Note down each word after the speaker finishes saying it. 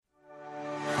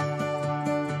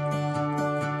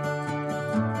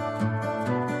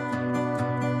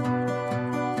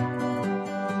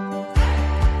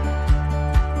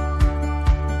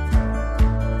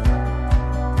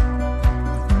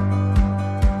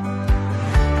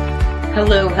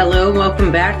Hello,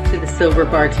 welcome back to the Sober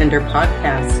Bartender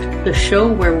Podcast, the show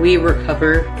where we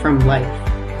recover from life.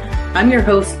 I'm your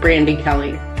host, Brandi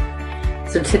Kelly.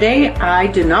 So today I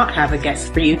do not have a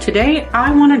guest for you. Today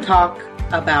I want to talk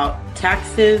about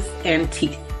taxes and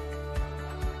teeth.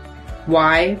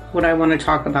 Why would I want to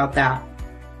talk about that?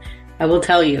 I will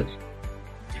tell you.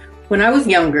 When I was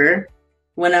younger,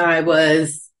 when I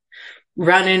was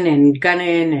running and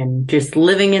gunning and just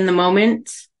living in the moment,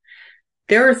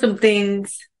 there are some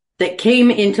things that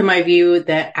came into my view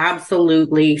that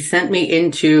absolutely sent me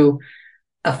into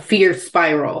a fear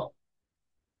spiral.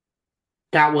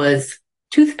 That was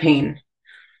tooth pain.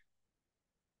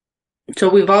 So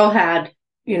we've all had,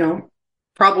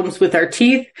 problems with our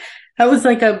teeth. That was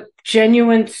like a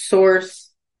genuine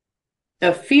source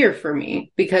of fear for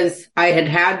me because I had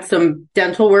had some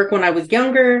dental work when I was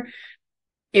younger.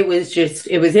 It was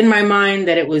in my mind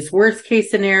that it was worst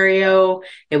case scenario.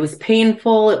 It was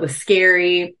painful. It was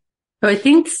scary. So I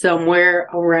think somewhere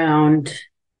around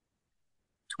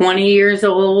 20 years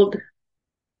old,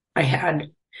 I had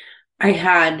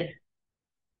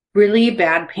really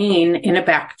bad pain in a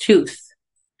back tooth.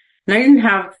 And I didn't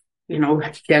have,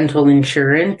 dental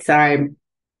insurance. I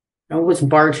was a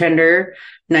bartender,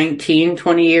 19,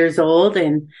 20 years old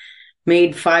and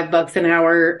made $5 an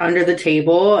hour under the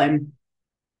table. And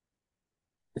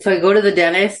so I go to the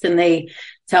dentist and they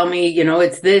tell me,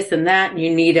 it's this and that, and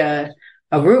you need a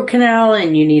root canal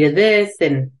and you need a this.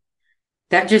 And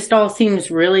that just all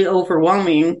seems really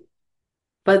overwhelming.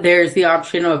 But there's the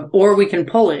option or we can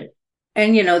pull it.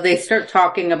 And, they start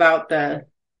talking about the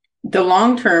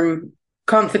long-term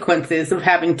consequences of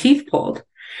having teeth pulled,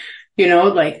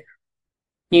 like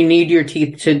you need your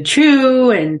teeth to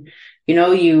chew and,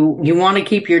 you want to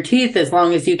keep your teeth as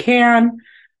long as you can.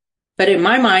 But in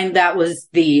my mind, that was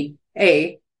the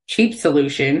cheap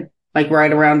solution, like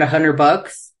right around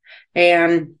 $100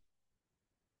 and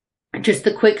just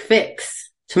the quick fix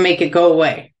to make it go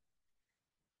away.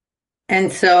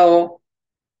 And so,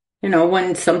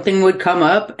 when something would come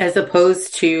up, as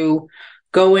opposed to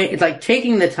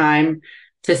taking the time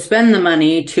to spend the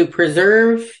money to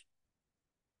preserve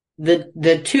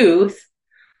the tooth,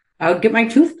 I would get my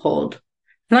tooth pulled.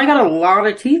 And I got a lot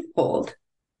of teeth pulled,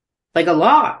 like a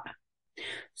lot.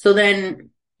 So then,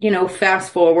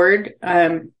 fast forward,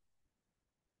 I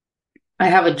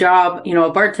have a job,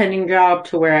 a bartending job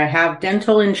to where I have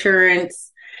dental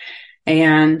insurance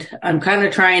and I'm kind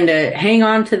of trying to hang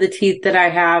on to the teeth that I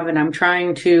have and I'm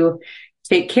trying to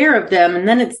take care of them. And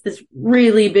then it's this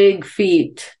really big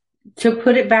feat to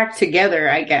put it back together,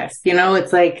 I guess.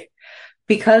 It's like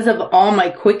because of all my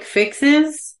quick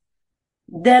fixes,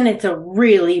 then it's a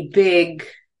really big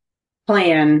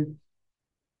plan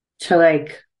to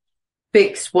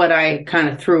fix what I kind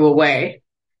of threw away.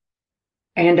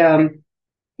 And,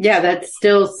 that's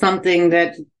still something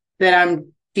that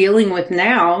I'm dealing with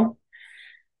now.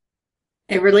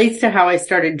 It relates to how I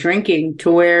started drinking,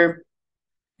 to where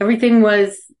everything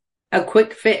was a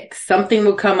quick fix. Something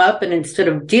would come up and instead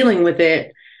of dealing with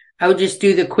it, I would just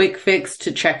do the quick fix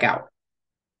to check out.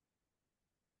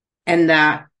 And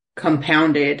that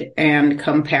compounded and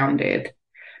compounded.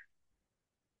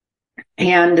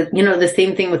 And, the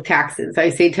same thing with taxes. I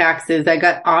say taxes. I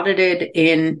got audited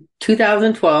in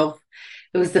 2012.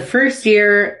 It was the first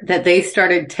year that they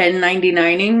started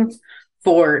 1099ing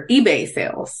for eBay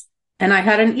sales. And I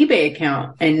had an eBay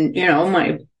account. And,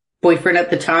 my boyfriend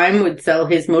at the time would sell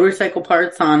his motorcycle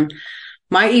parts on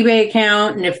my eBay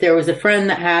account. And if there was a friend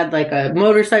that had a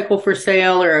motorcycle for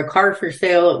sale or a car for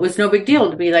sale, it was no big deal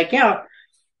to be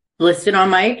listed on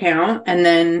my account. And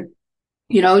then,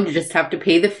 you just have to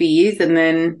pay the fees and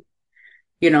then,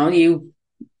 you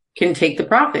can take the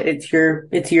profit. It's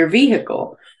your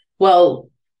vehicle. Well,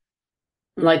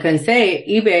 like I say,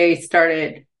 eBay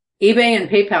and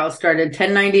PayPal started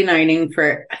 1099ing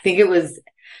for, I think it was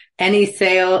any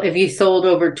sale. If you sold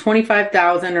over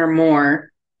 25,000 or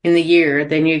more in the year,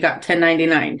 then you got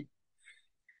 1099.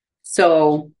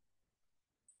 So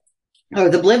I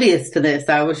was oblivious to this.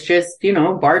 I was just,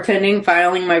 bartending,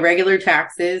 filing my regular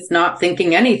taxes, not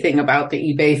thinking anything about the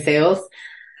eBay sales.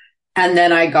 And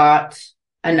then I got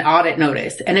an audit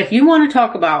notice. And if you want to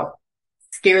talk about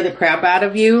scare the crap out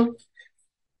of you,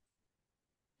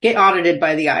 get audited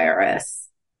by the IRS.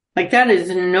 That is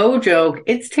no joke.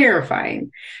 It's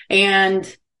terrifying. And,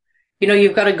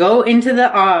 you've got to go into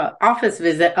the office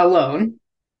visit alone.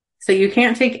 So you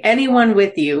can't take anyone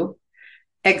with you.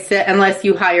 Except unless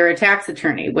you hire a tax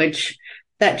attorney, which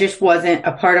that just wasn't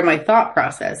a part of my thought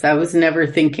process. I was never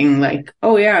thinking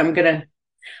oh yeah, I'm going to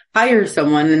hire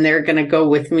someone and they're going to go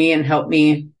with me and help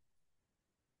me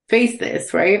face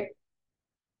this, right?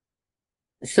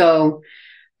 So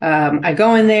I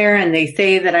go in there and they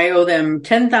say that I owe them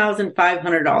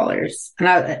 $10,500.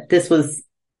 And this was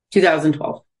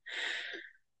 2012.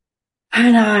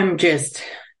 And I'm just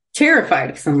terrified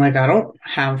because I'm like, I don't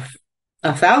have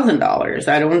 $1,000.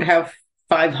 I don't have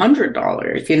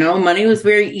 $500. Money was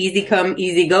very easy come,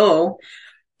 easy go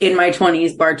in my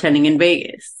 20s bartending in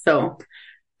Vegas. So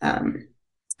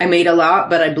I made a lot,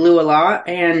 but I blew a lot,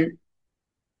 and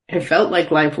it felt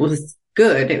like life was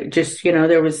good. It just,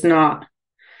 there wasn't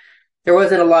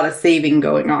a lot of saving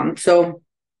going on. So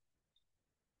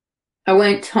I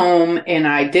went home and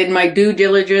I did my due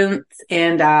diligence,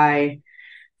 and I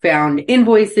found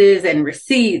invoices and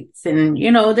receipts, and,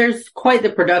 there's quite the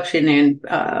production in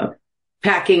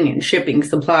packing and shipping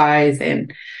supplies.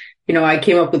 And, I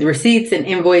came up with receipts and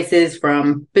invoices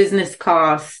from business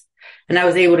costs, and I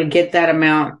was able to get that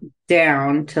amount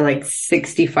down to like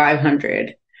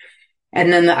 $6,500.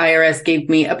 And then the IRS gave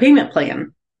me a payment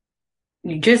plan.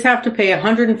 You just have to pay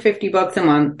 $150 a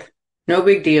month. No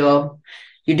big deal.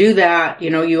 You do that,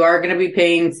 you are going to be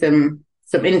paying some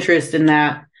interest in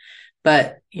that,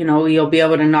 but you'll be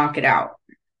able to knock it out.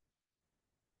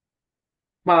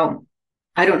 Well,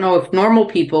 I don't know if normal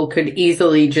people could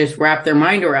easily just wrap their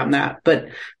mind around that, but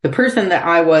the person that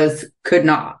I was could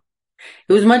not.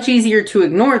 It was much easier to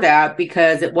ignore that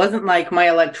because it wasn't like my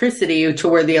electricity to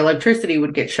where the electricity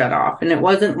would get shut off. And it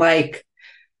wasn't like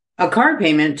a car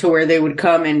payment to where they would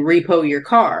come and repo your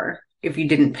car if you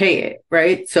didn't pay it,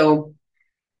 right? So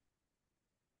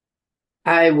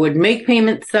I would make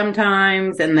payments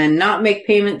sometimes and then not make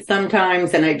payments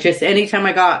sometimes. And anytime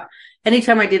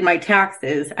I did my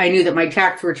taxes, I knew that my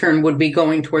tax return would be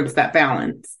going towards that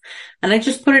balance. And I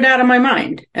just put it out of my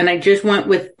mind. And I just went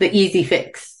with the easy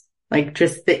fix, like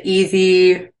just the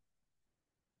easy,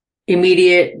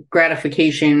 immediate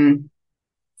gratification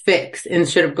fix,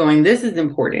 instead of going, this is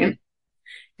important,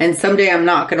 and someday I'm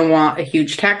not going to want a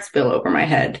huge tax bill over my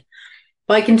head.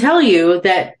 Well, I can tell you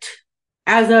that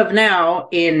as of now,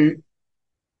 in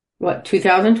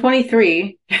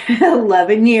 2023,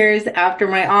 11 years after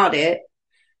my audit,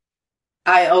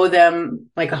 I owe them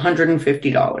like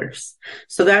 $150.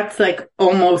 So that's like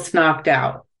almost knocked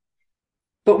out.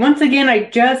 But once again, I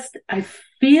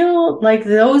feel like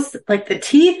the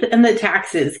teeth and the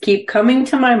taxes keep coming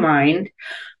to my mind,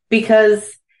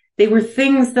 because they were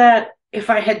things that if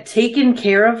I had taken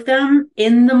care of them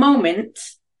in the moment,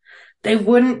 they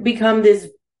wouldn't become this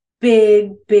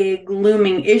big, big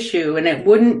looming issue. And it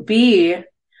wouldn't be,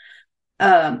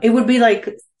 it would be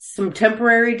like some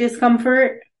temporary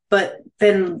discomfort, but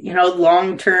then,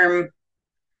 long term,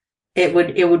 it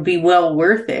would be well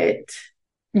worth it,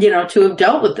 to have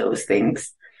dealt with those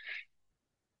things.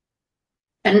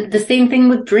 And the same thing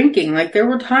with drinking. Like, there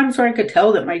were times where I could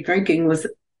tell that my drinking was,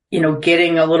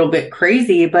 getting a little bit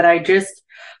crazy, but I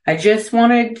just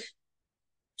wanted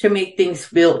to make things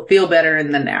feel better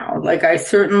in the now. Like, I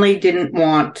certainly didn't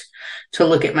want to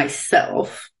look at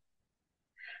myself.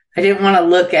 I didn't want to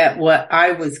look at what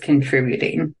I was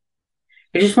contributing.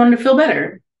 I just wanted to feel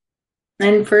better.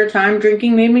 And for a time,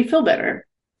 drinking made me feel better.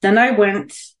 Then I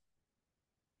went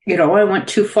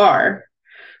too far,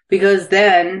 because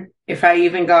then if I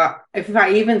even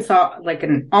saw like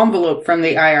an envelope from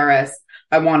the IRS,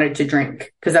 I wanted to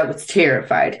drink because I was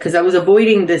terrified, because I was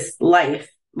avoiding this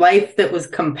life that was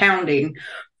compounding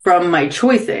from my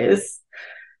choices.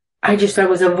 I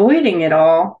was avoiding it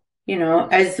all,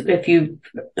 as if you've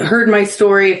heard my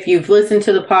story, if you've listened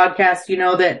to the podcast,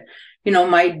 that,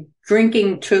 my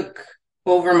drinking took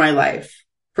over my life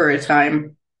for a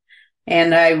time,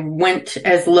 and I went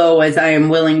as low as I am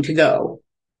willing to go.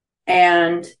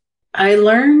 And I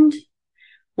learned,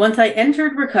 once I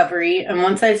entered recovery and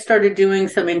once I started doing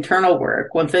some internal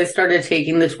work, once I started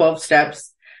taking the 12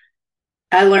 steps,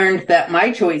 I learned that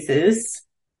my choices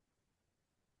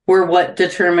were what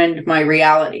determined my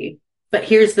reality. But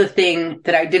here's the thing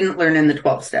that I didn't learn in the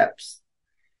 12 steps.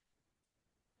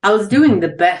 I was doing the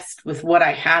best with what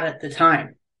I had at the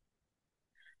time.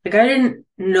 Like, I didn't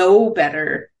know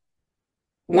better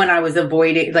when I was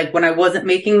avoiding, like when I wasn't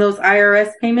making those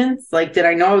IRS payments. Like, did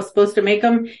I know I was supposed to make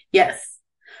them? Yes.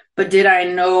 But did I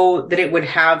know that it would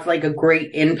have like a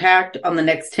great impact on the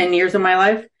next 10 years of my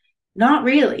life? Not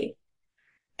really.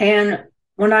 And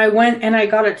when I went and I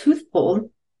got a tooth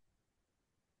pulled,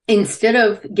 instead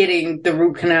of getting the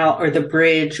root canal or the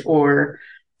bridge or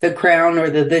the crown or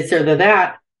the this or the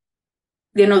that,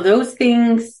 those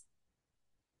things,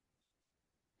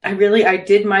 I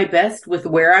did my best with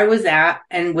where I was at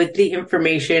and with the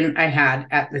information I had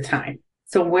at the time.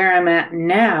 So where I'm at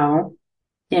now,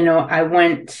 I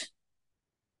went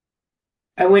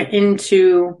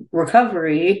into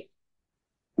recovery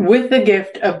with the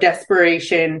gift of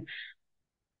desperation,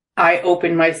 I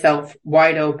opened myself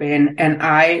wide open and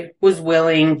I was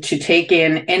willing to take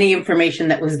in any information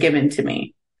that was given to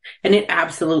me. And it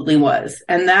absolutely was.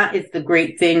 And that is the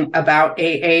great thing about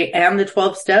AA and the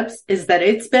 12 steps, is that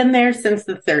it's been there since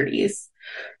the 30s.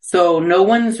 So no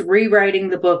one's rewriting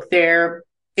the book there.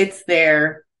 It's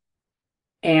there.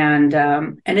 And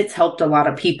it's helped a lot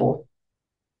of people.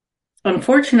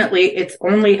 Unfortunately, it's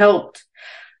only helped,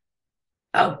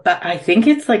 but I think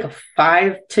it's like a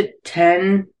 5 to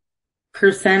 10%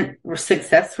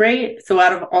 success rate. So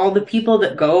out of all the people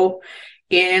that go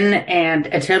in and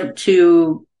attempt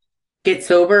to get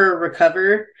sober or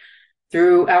recover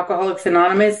through Alcoholics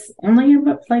Anonymous, only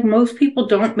like most people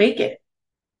don't make it.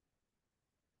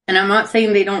 And I'm not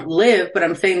saying they don't live, but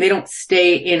I'm saying they don't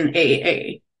stay in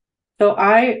AA. So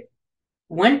I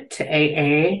went to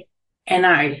AA and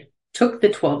I took the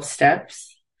 12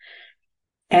 steps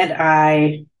and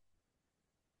I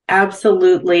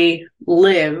absolutely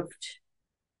lived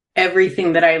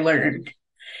everything that I learned.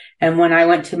 And when I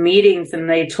went to meetings and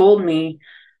they told me,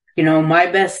 my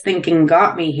best thinking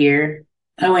got me here,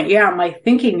 I went, yeah, my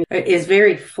thinking is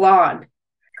very flawed.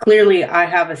 Clearly, I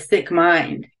have a sick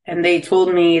mind. And they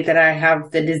told me that I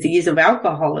have the disease of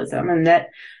alcoholism, and that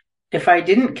if I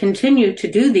didn't continue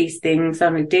to do these things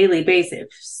on a daily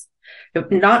basis,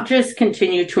 not just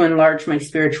continue to enlarge my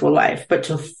spiritual life, but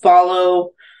to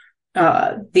follow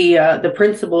the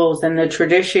principles and the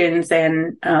traditions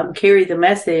and carry the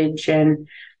message. And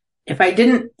if I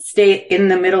didn't stay in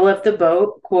the middle of the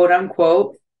boat, quote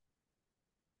unquote,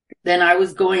 then I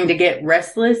was going to get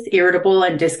restless, irritable,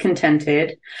 and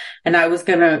discontented. And I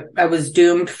was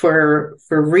doomed for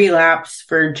relapse,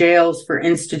 for jails, for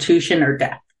institution, or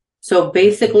death. So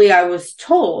basically I was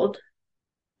told,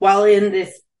 while in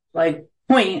this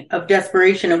point of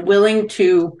desperation and willing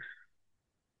to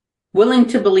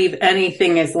believe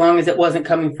anything as long as it wasn't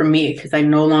coming from me, because I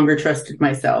no longer trusted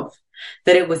myself,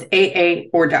 that it was AA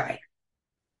or die.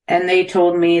 And they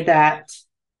told me that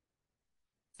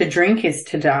to drink is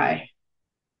to die.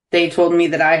 They told me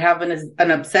that I have an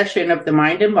obsession of the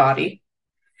mind and body,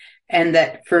 and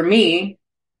that for me,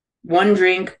 one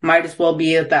drink might as well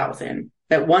be 1,000.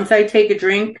 That once I take a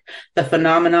drink, the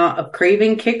phenomena of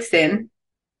craving kicks in,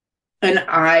 and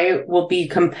I will be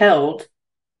compelled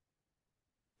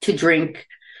to drink,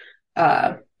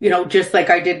 just like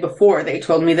I did before. They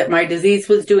told me that my disease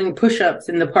was doing push-ups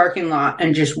in the parking lot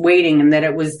and just waiting, and that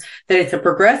it's a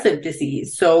progressive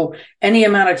disease. So any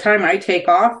amount of time I take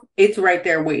off, it's right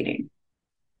there waiting.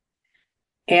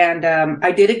 And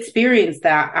I did experience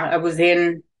that. I was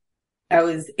in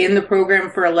the program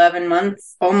for 11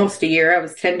 months, almost a year. I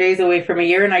was 10 days away from a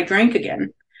year, and I drank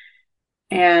again.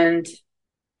 And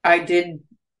I did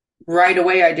right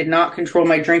away. I did not control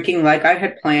my drinking like I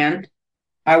had planned.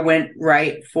 I went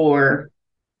right for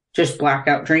just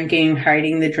blackout drinking,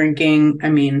 hiding the drinking. I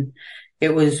mean,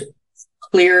 it was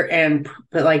clear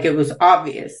but it was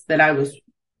obvious that I was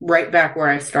right back where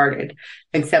I started,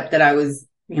 except that I was,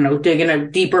 digging a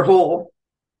deeper hole.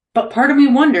 But part of me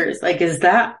wonders, is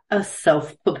that a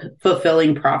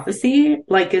self-fulfilling prophecy?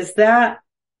 Is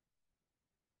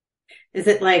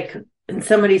it like, and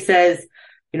somebody says,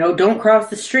 don't cross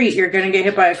the street, you're going to get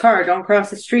hit by a car. Don't cross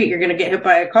the street, you're going to get hit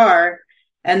by a car.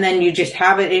 And then you just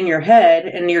have it in your head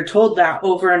and you're told that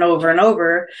over and over and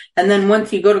over. And then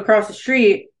once you go to cross the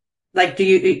street, do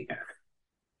you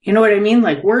know what I mean?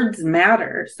 Words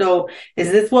matter. So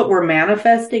is this what we're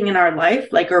manifesting in our life?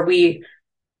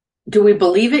 Do we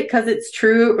believe it because it's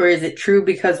true, or is it true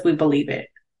because we believe it?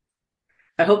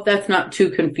 I hope that's not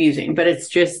too confusing, but it's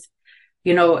just,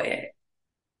 is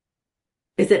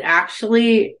it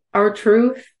actually our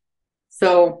truth?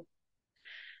 So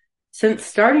since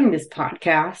starting this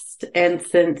podcast and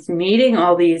since meeting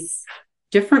all these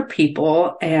different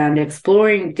people and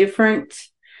exploring different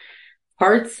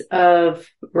parts of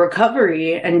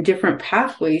recovery and different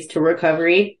pathways to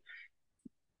recovery,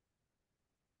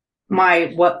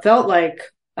 what felt like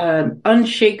an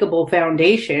unshakable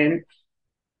foundation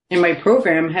in my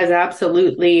program has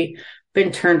absolutely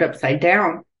been turned upside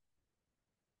down.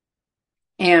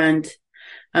 And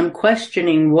I'm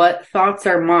questioning what thoughts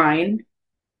are mine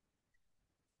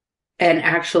and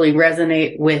actually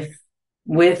resonate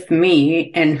with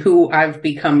me and who I've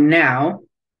become now.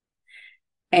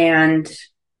 And,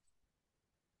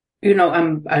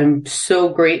 I'm so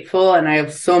grateful, and I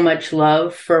have so much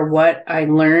love for what I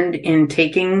learned in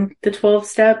taking the 12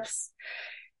 steps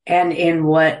and in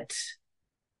what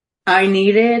I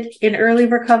needed in early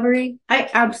recovery. I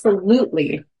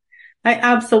absolutely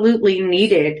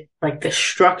needed the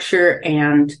structure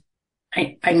and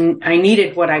I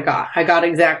needed what I got. I got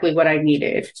exactly what I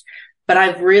needed. But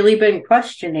I've really been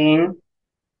questioning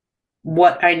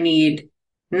what I need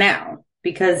now,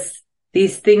 because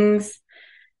these things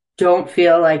don't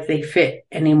feel like they fit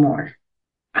anymore.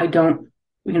 I don't,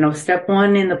 step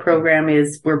one in the program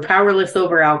is we're powerless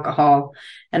over alcohol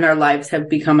and our lives have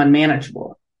become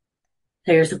unmanageable.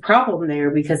 There's a problem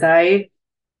there because I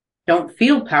don't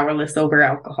feel powerless over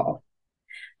alcohol.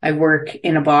 I work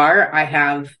in a bar. I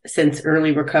have since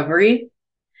early recovery.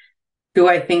 Do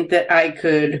I think that I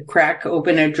could crack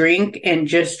open a drink and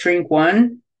just drink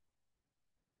one?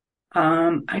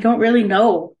 I don't really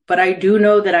know, but I do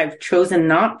know that I've chosen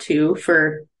not to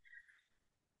for,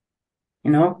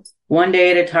 one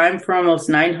day at a time for almost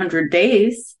 900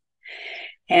 days.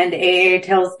 And AA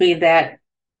tells me that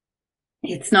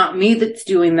it's not me that's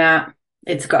doing that.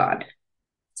 It's God.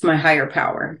 It's my higher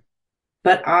power.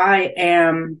 But I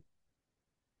am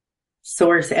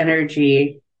source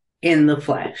energy in the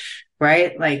flesh,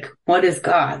 right? Like, what is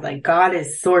God? Like, God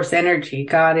is source energy.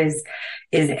 God is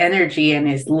energy and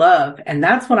is love. And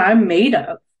that's what I'm made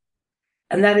of.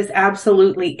 And that is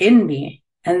absolutely in me.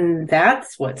 And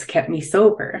that's what's kept me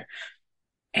sober.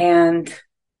 And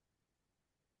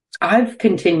I've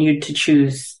continued to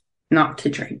choose not to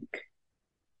drink.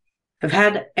 I've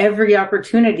had every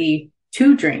opportunity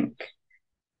to drink.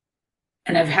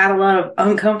 And I've had a lot of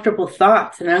uncomfortable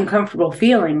thoughts and uncomfortable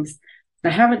feelings.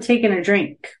 And I haven't taken a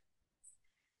drink.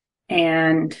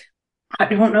 And I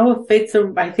don't know if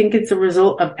I think it's a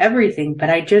result of everything, but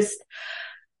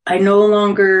I no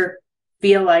longer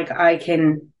feel like I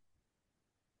can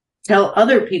tell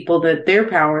other people that they're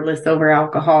powerless over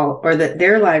alcohol or that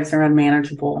their lives are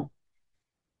unmanageable.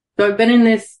 So I've been in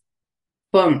this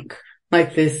funk,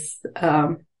 like this,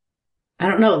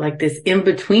 like this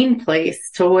in-between place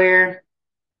to where,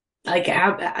 like,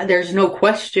 there's no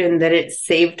question that it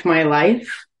saved my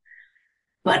life,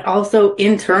 but also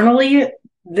internally,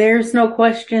 there's no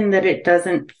question that it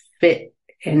doesn't fit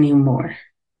anymore.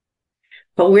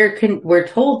 But we're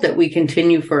told that we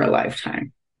continue for a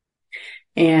lifetime.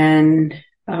 And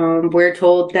we're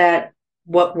told that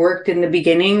what worked in the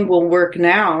beginning will work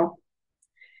now,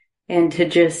 and to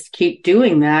just keep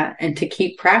doing that and to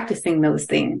keep practicing those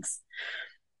things.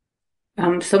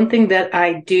 Something that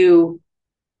I do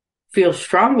feel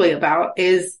strongly about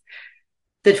is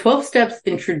the 12 steps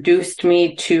introduced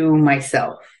me to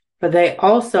myself, but they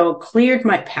also cleared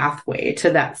my pathway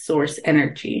to that source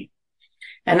energy.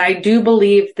 And I do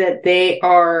believe that they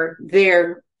are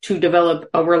there to develop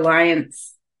a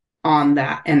reliance on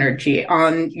that energy,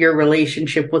 on your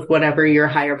relationship with whatever your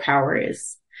higher power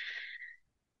is.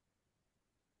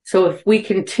 So if we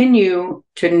continue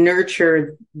to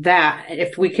nurture that,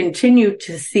 if we continue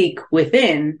to seek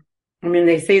within,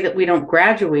 they say that we don't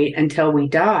graduate until we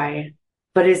die,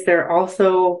 but is there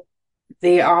also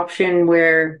the option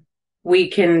where we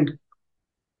can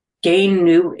gain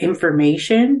new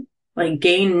information, like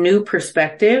gain new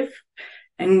perspective?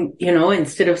 And,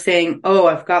 instead of saying, oh,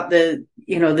 I've got the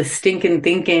stinking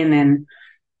thinking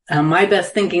and my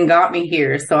best thinking got me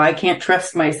here, so I can't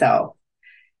trust myself.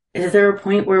 Is there a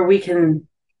point where we can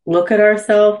look at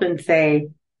ourselves and say,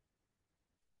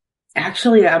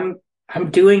 actually, I'm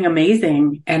doing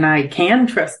amazing and I can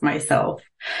trust myself,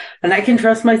 and I can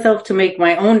trust myself to make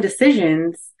my own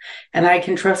decisions, and I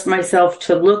can trust myself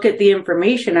to look at the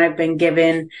information I've been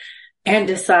given and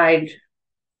decide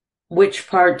which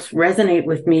parts resonate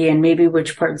with me and maybe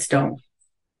which parts don't.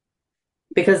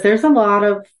 Because there's a lot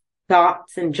of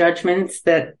thoughts and judgments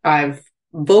that I've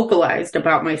vocalized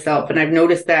about myself, and I've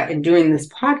noticed that in doing this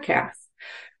podcast,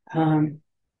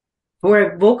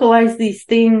 where I've vocalized these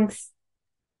things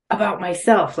about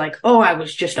myself, like, oh, I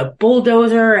was just a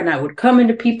bulldozer and I would come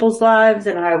into people's lives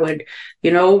and I would,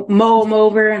 mow them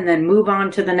over and then move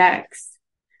on to the next.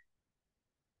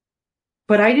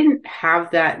 But I didn't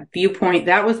have that viewpoint.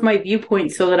 That was my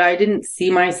viewpoint so that I didn't see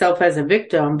myself as a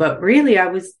victim, but really I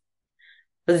was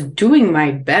doing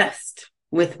my best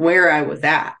with where I was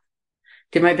at.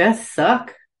 Did my best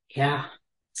suck? Yeah,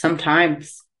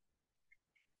 sometimes.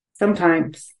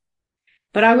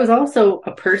 But I was also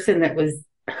a person that was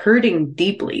hurting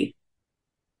deeply.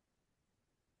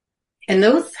 And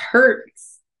those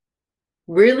hurts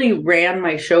really ran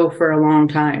my show for a long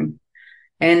time.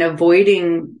 And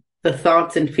avoiding the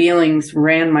thoughts and feelings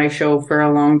ran my show for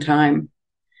a long time.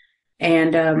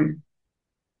 And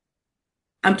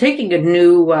I'm taking a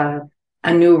new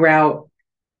route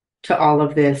to all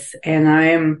of this. And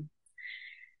I'm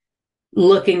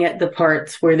looking at the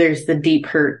parts where there's the deep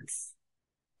hurts.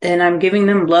 And I'm giving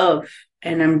them love,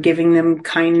 and I'm giving them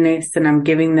kindness, and I'm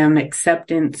giving them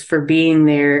acceptance for being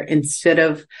there, instead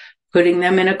of putting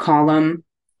them in a column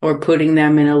or putting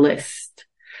them in a list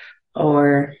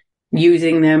or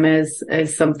using them as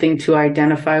something to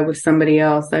identify with somebody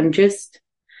else.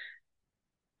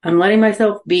 I'm letting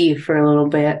myself be for a little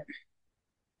bit.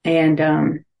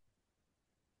 And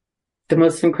the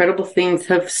most incredible things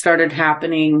have started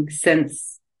happening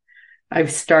since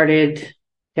I've started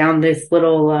down this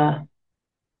little,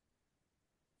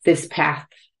 this path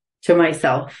to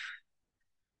myself.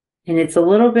 And it's a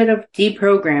little bit of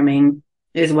deprogramming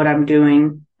is what I'm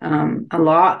doing. A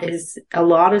lot is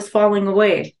falling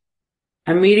away.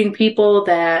 I'm meeting people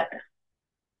that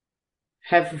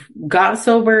have got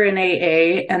sober in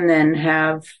AA and then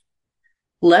have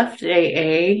left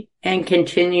AA and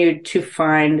continued to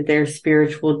find their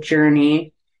spiritual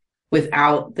journey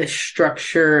without the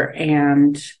structure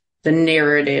and the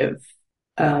narrative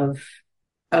of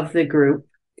the group.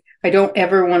 I don't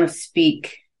ever want to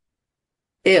speak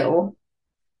ill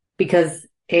because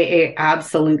AA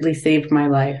absolutely saved my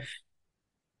life.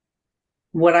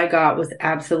 What I got was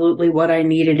absolutely what I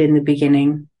needed in the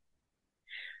beginning.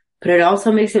 But it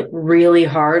also makes it really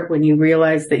hard when you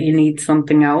realize that you need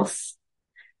something else.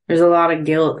 There's a lot of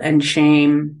guilt and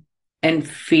shame and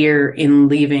fear in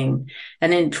leaving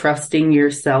and in trusting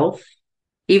yourself,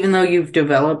 even though you've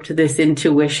developed this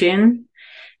intuition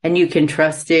and you can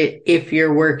trust it if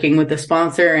you're working with a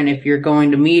sponsor and if you're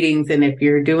going to meetings and if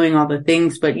you're doing all the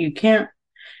things, but you can't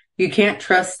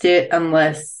trust it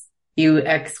unless you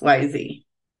XYZ.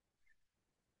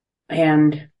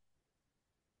 And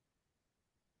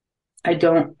I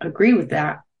don't agree with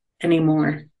that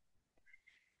anymore.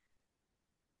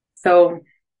 So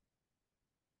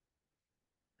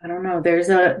I don't know. There's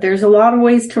a lot of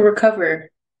ways to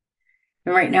recover.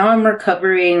 And right now I'm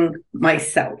recovering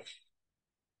myself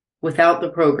without the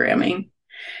programming.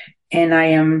 And I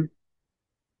am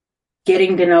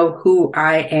getting to know who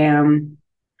I am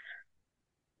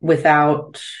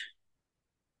without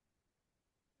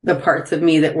the parts of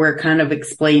me that were kind of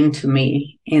explained to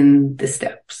me in the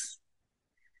steps.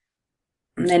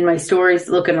 And then my story's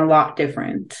looking a lot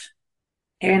different.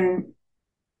 And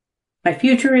my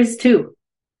future is too.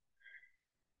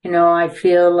 You know, I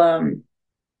feel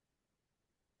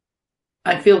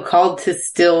called to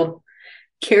still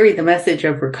carry the message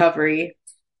of recovery.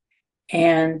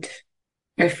 And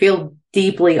I feel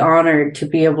deeply honored to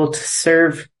be able to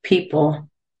serve people,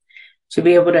 to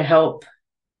be able to help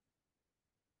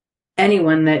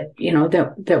anyone that, you know,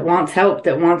 that wants help,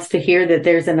 that wants to hear that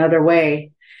there's another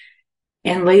way.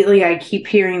 And lately I keep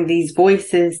hearing these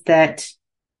voices that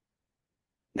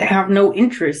have no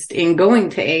interest in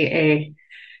going to AA.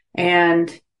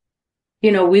 And,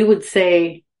 you know, we would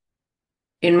say,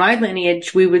 in my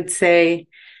lineage, we would say,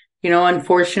 you know,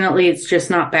 unfortunately, it's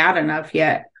just not bad enough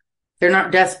yet. They're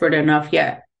not desperate enough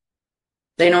yet.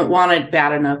 They don't want it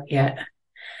bad enough yet.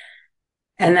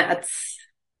 And that's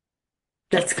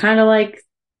kind of like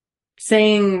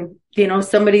saying, you know,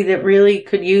 somebody that really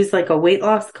could use like a weight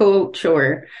loss coach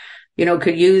or, you know,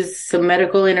 could use some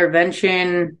medical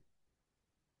intervention.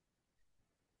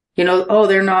 You know, oh,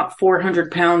 they're not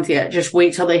 400 pounds yet. Just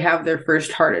wait till they have their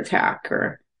first heart attack.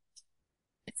 Or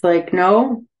it's like,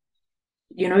 no,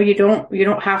 you know, you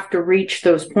don't have to reach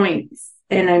those points.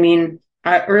 And I mean,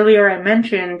 earlier I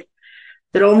mentioned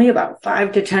that only about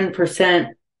 5 to 10%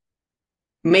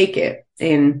 make it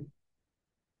in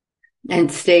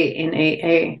and stay in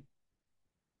AA.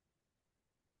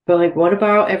 But like, what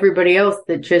about everybody else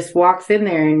that just walks in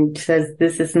there and says,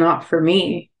 this is not for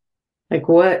me? Like,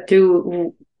 what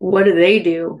do they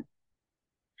do?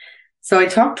 So I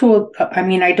talk to,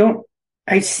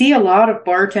 I see a lot of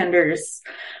bartenders,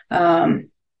 you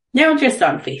know, just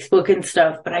on Facebook and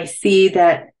stuff, but I see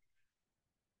that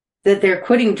they're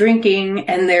quitting drinking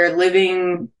and they're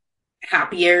living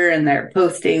happier and they're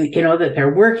posting, you know, that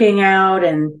they're working out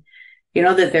and, you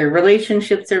know, that their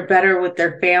relationships are better with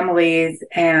their families.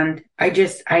 And I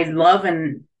love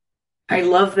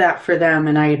that for them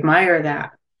and I admire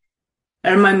that.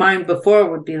 And my mind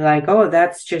before would be like, oh,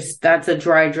 that's a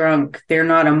dry drunk. They're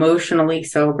not emotionally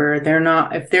sober. If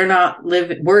they're not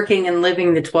working and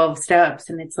living the 12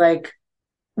 steps. And it's like,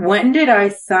 when did I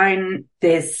sign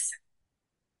this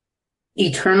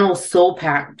eternal soul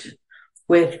pact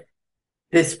with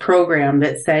this program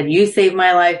that said, you save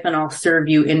my life and I'll serve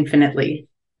you infinitely?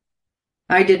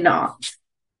 I did not.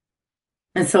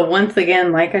 And so once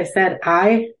again, like I said,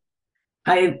 I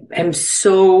am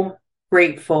so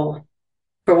grateful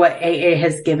for what AA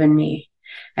has given me.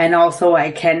 And also I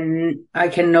can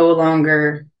no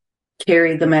longer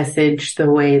carry the message the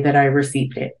way that I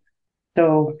received it.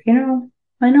 So, you know,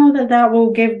 I know that that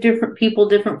will give different people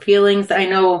different feelings. I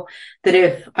know that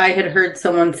if I had heard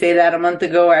someone say that a month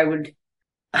ago, I would,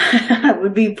 I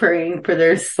would be praying for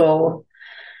their soul.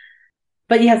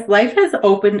 But yes, life has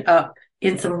opened up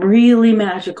in some really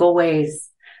magical ways.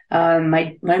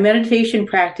 My meditation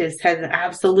practice has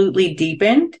absolutely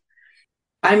deepened.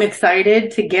 I'm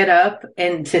excited to get up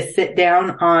and to sit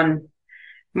down on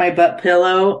my butt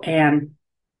pillow and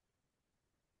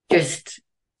just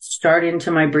start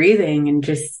into my breathing and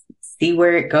just see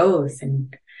where it goes.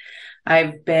 And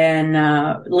I've been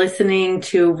listening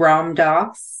to Ram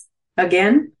Dass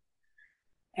again,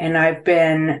 and I've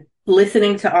been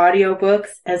listening to audiobooks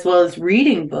as well as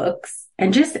reading books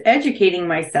and just educating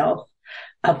myself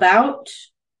about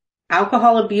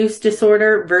alcohol abuse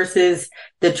disorder versus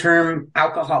the term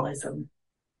alcoholism.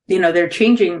 You know, they're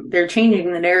changing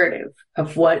the narrative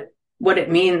of what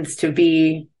it means to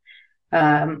be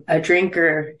a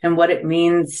drinker and what it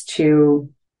means to,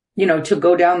 you know, to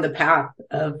go down the path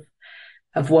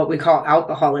of what we call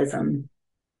alcoholism.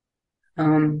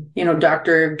 You know,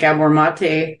 Dr. Gabor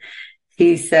Mate,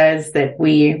 he says that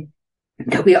we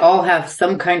all have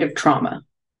some kind of trauma,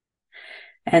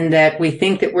 and that we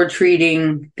think that we're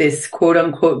treating this quote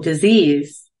unquote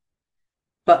disease,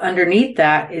 but underneath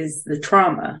that is the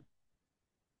trauma.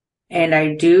 And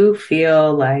I do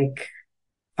feel like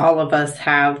all of us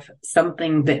have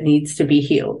something that needs to be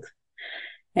healed.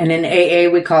 And in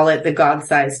AA, we call it the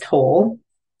God-sized hole.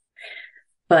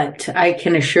 But I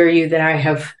can assure you that I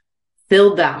have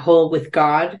filled that hole with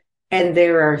God, and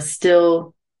there are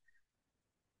still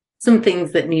some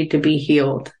things that need to be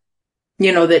healed,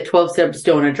 you know, that 12 steps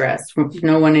don't address.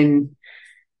 No one in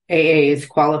AA is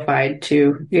qualified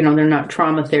to, you know, they're not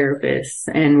trauma therapists,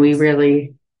 and we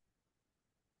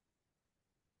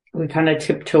kind of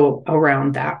tiptoe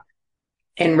around that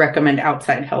and recommend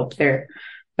outside help there.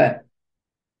 But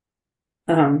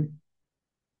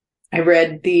I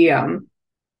read the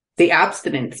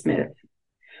Abstinence Myth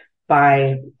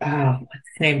by what's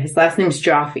his name? His last name's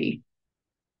Jaffe.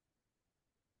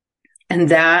 And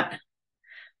that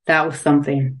was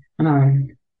something.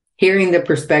 Hearing the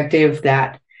perspective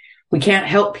that we can't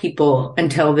help people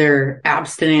until they're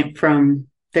abstinent from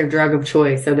their drug of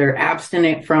choice, or they're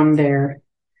abstinent from their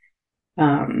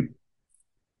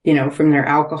you know, from their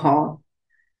alcohol.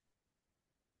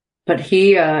 But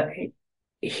he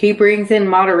brings in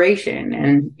moderation,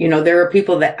 and, you know, there are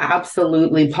people that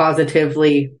absolutely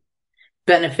positively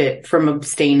benefit from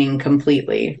abstaining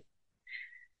completely.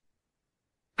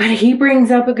 But he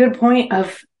brings up a good point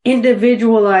of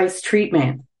individualized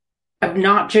treatment, of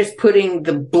not just putting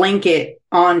the blanket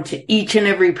onto each and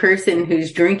every person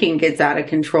whose drinking gets out of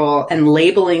control and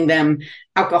labeling them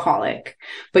alcoholic.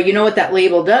 But you know what that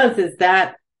label does is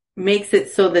that makes it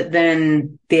so that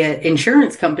then the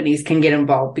insurance companies can get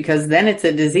involved, because then it's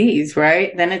a disease,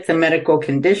 right? Then it's a medical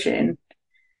condition.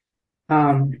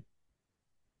 Once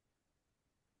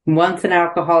an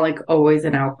alcoholic, always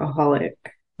an alcoholic.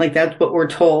 Like, that's what we're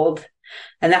told.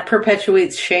 And that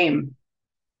perpetuates shame.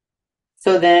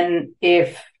 So then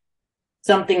if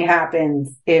something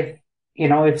happens, if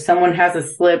someone has a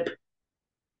slip,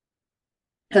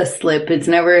 it's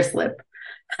never a slip.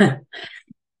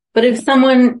 But if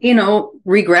someone, you know,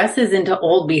 regresses into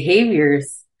old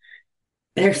behaviors,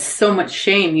 there's so much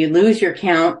shame. You lose your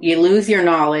count, you lose your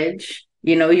knowledge,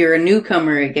 you know, you're a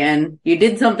newcomer again. You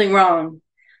did something wrong.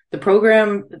 The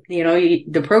program, you know,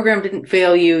 the program didn't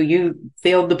fail you. You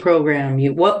failed the program.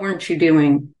 What weren't you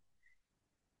doing?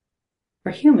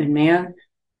 We're human, man.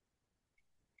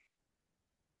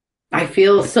 I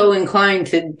feel so inclined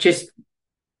to just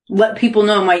let people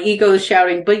know my ego is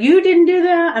shouting, but you didn't do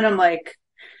that. And I'm like,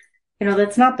 you know,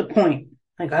 that's not the point.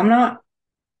 Like, I'm not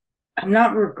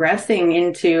regressing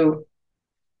into,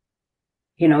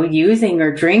 you know, using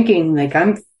or drinking. Like,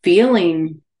 I'm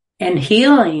feeling and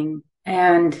healing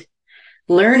and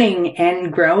learning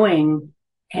and growing.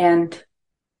 And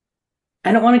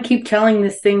I don't want to keep telling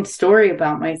this same story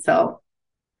about myself.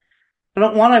 I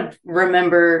don't want to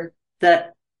remember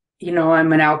that, you know,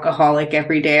 I'm an alcoholic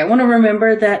every day. I want to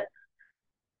remember that,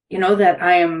 you know, that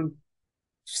I am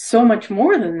so much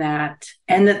more than that.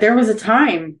 And that there was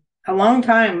a long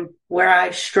time where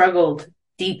I struggled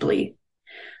deeply.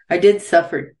 I did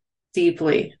suffer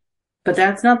deeply, but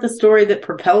that's not the story that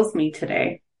propels me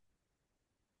today.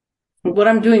 What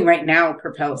I'm doing right now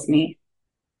propels me.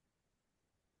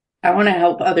 I want to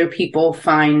help other people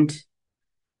find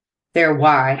their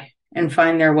why and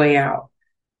find their way out.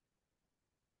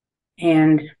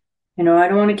 And, you know, I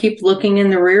don't want to keep looking in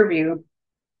the rear view,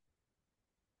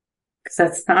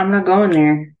 because I'm not going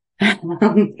there.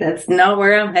 That's not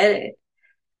where I'm headed.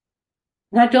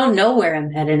 And I don't know where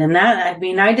I'm headed. And that, I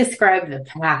mean, I describe the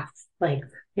path, like,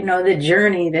 the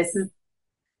journey. This is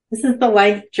the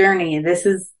life journey. This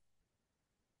is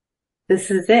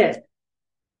it.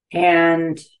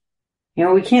 And,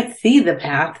 we can't see the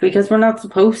path because we're not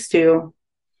supposed to.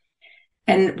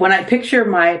 And when I picture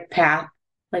my path,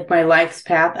 like my life's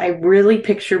path, I really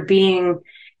picture being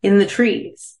in the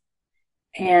trees.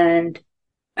 And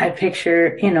I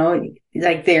picture,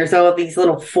 like there's all these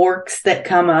little forks that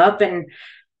come up. And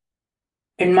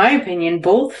in my opinion,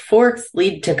 both forks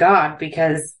lead to God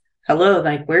because hello,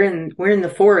 like we're in the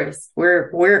forest.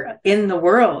 We're in the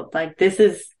world. Like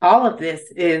all of this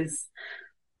is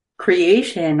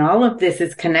creation. All of this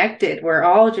is connected. We're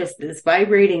all just this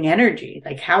vibrating energy.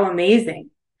 Like how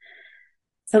amazing.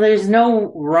 So there's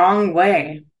no wrong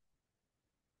way.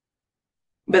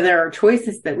 But there are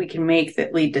choices that we can make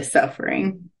that lead to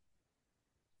suffering.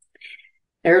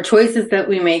 There are choices that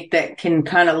we make that can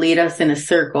kind of lead us in a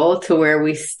circle to where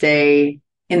we stay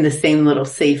in the same little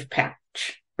safe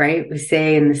patch, right? We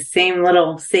stay in the same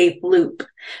little safe loop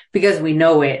because we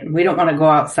know it and we don't want to go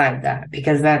outside that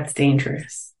because that's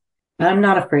dangerous. But I'm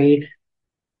not afraid.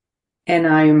 And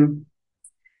I'm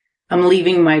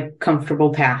leaving my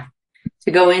comfortable path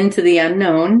to go into the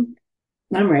unknown.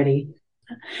 I'm ready.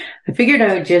 I figured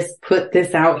I would just put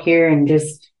this out here and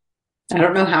I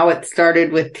don't know how it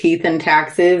started with teeth and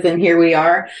taxes, and here we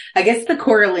are. I guess the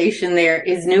correlation there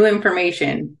is new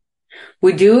information.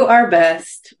 We do our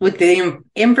best with the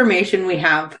information we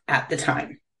have at the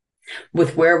time,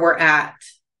 with where we're at,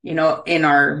 in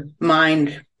our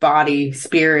mind, body,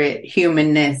 spirit,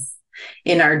 humanness,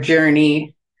 in our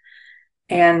journey.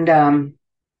 And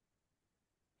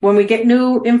when we get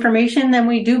new information, then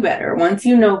we do better. Once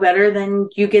you know better, then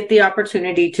you get the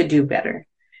opportunity to do better.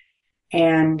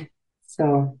 And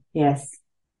so, yes,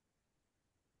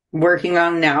 working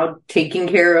on now taking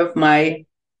care of my,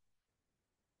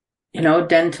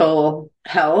 dental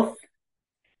health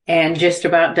and just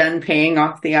about done paying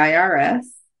off the IRS.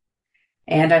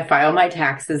 And I file my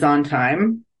taxes on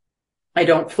time. I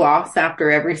don't floss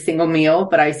after every single meal,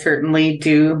 but I certainly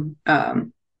do.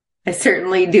 I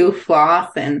certainly do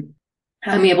floss, and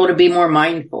I'm able to be more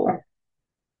mindful.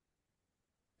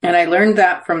 And I learned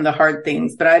that from the hard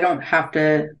things, but I don't have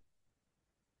to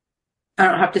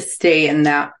stay in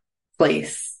that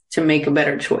place to make a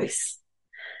better choice.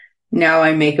 Now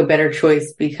I make a better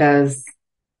choice because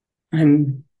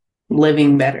I'm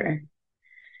living better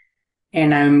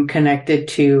and I'm connected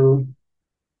to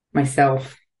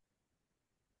myself.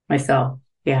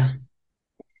 Yeah.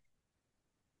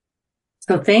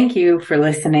 So thank you for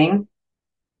listening.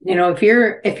 If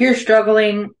you're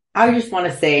struggling, I just want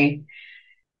to say,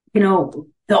 the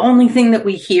only thing that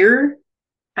we hear,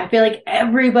 I feel like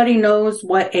everybody knows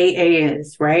what AA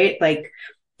is, right? Like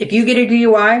if you get a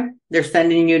DUI, they're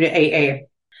sending you to AA.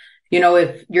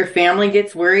 If your family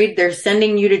gets worried, they're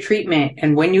sending you to treatment.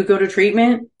 And when you go to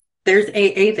treatment, there's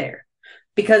AA there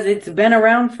because it's been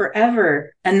around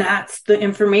forever. And that's the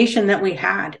information that we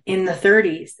had in the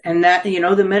 30s. And that,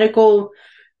 the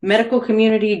medical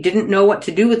community didn't know what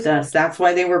to do with us. That's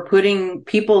why they were putting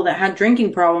people that had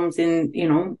drinking problems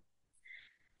in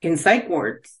psych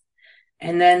wards.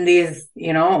 And then these,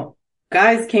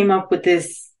 guys came up with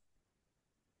this,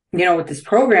 with this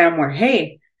program where,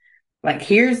 hey, like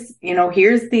here's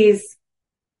these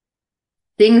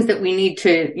things that we need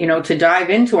to, to dive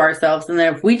into ourselves. And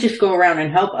then if we just go around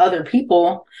and help other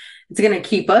people, it's going to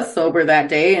keep us sober that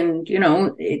day. And,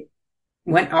 it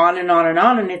went on and on and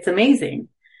on, and it's amazing.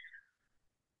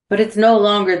 But it's no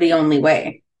longer the only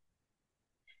way.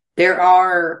 There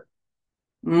are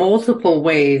multiple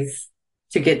ways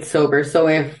to get sober. So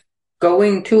if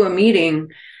going to a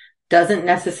meeting doesn't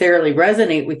necessarily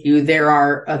resonate with you, there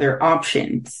are other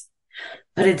options.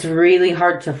 But it's really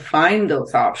hard to find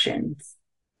those options.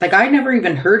 Like I never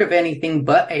even heard of anything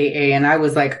but AA, and I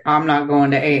was like, I'm not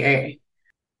going to AA.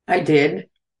 I did,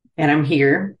 and I'm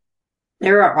here.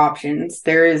 There are options.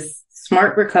 There is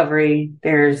Smart Recovery.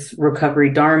 There's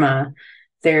Recovery Dharma.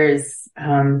 There's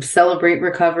Celebrate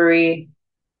Recovery.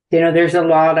 There's a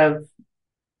lot of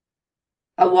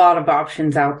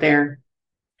options out there.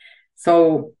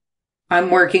 So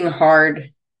I'm working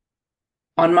hard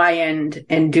on my end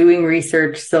and doing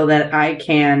research so that I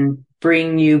can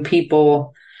bring you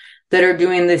people that are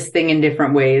doing this thing in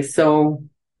different ways. So,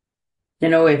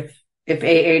 if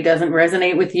AA doesn't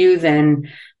resonate with you,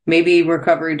 then maybe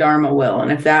Recovery Dharma will.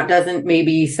 And if that doesn't,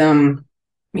 maybe some,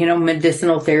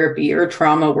 medicinal therapy or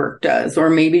trauma work does, or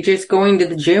maybe just going to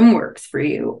the gym works for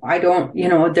you. I don't,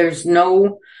 there's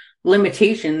no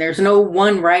limitation. There's no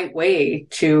one right way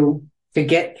to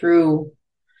get through,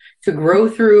 to grow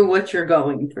through what you're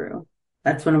going through.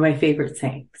 That's one of my favorite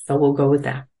sayings. So we'll go with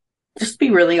that. Just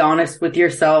be really honest with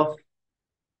yourself,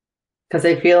 because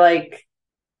I feel like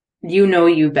you know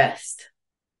you best.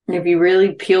 And if you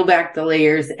really peel back the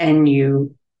layers and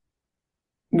you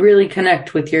really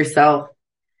connect with yourself,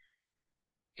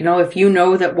 if you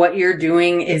know that what you're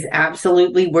doing is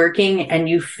absolutely working and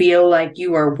you feel like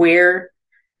you are where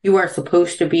you are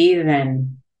supposed to be,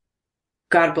 then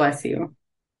God bless you.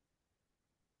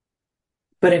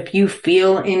 But if you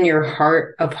feel in your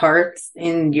heart of hearts,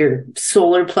 in your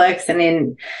solar plex and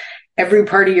in every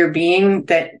part of your being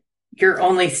that you're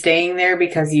only staying there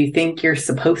because you think you're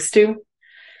supposed to,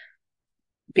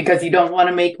 because you don't want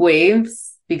to make waves,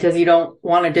 because you don't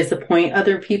want to disappoint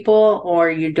other people, or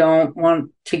you don't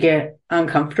want to get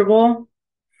uncomfortable,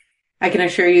 I can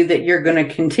assure you that you're going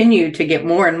to continue to get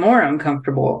more and more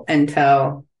uncomfortable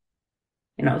until,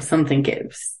 something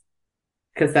gives,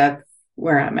 because that's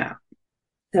where I'm at.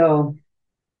 So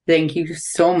thank you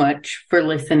so much for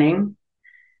listening.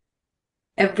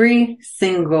 Every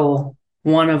single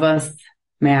one of us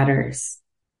matters.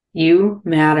 You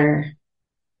matter.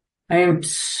 I am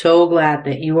so glad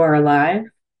that you are alive.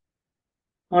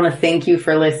 I want to thank you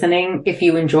for listening. If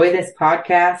you enjoy this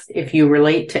podcast, if you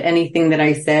relate to anything that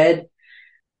I said,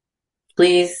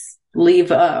 please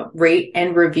leave a rate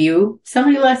and review.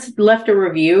 Somebody left a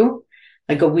review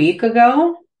like a week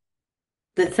ago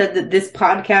that said that this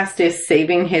podcast is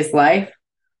saving his life.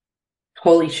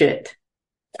 Holy shit.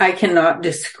 I cannot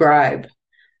describe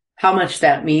how much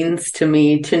that means to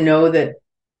me to know that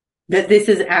this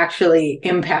is actually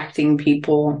impacting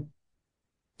people.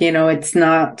 It's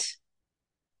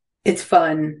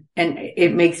fun and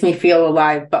it makes me feel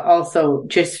alive, but also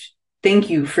just thank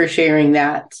you for sharing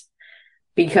that,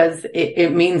 because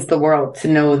it means the world to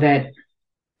know that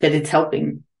it's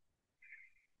helping.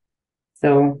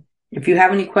 So if you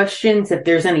have any questions, if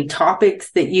there's any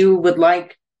topics that you would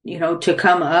like, to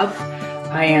come up,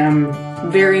 I am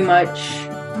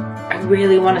I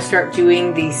really want to start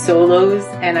doing these solos,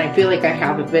 and I feel like I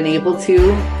haven't been able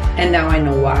to, and now I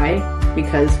know why,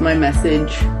 because my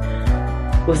message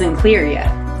wasn't clear yet,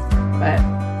 but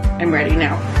I'm ready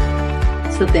now.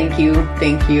 So thank you.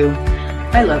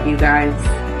 I love you guys.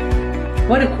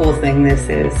 What a cool thing this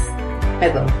is.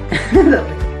 I love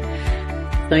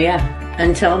it. So yeah.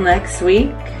 Until next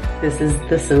week, this is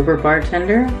the Sober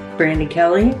Bartender, Brandi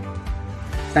Kelly,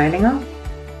 signing off.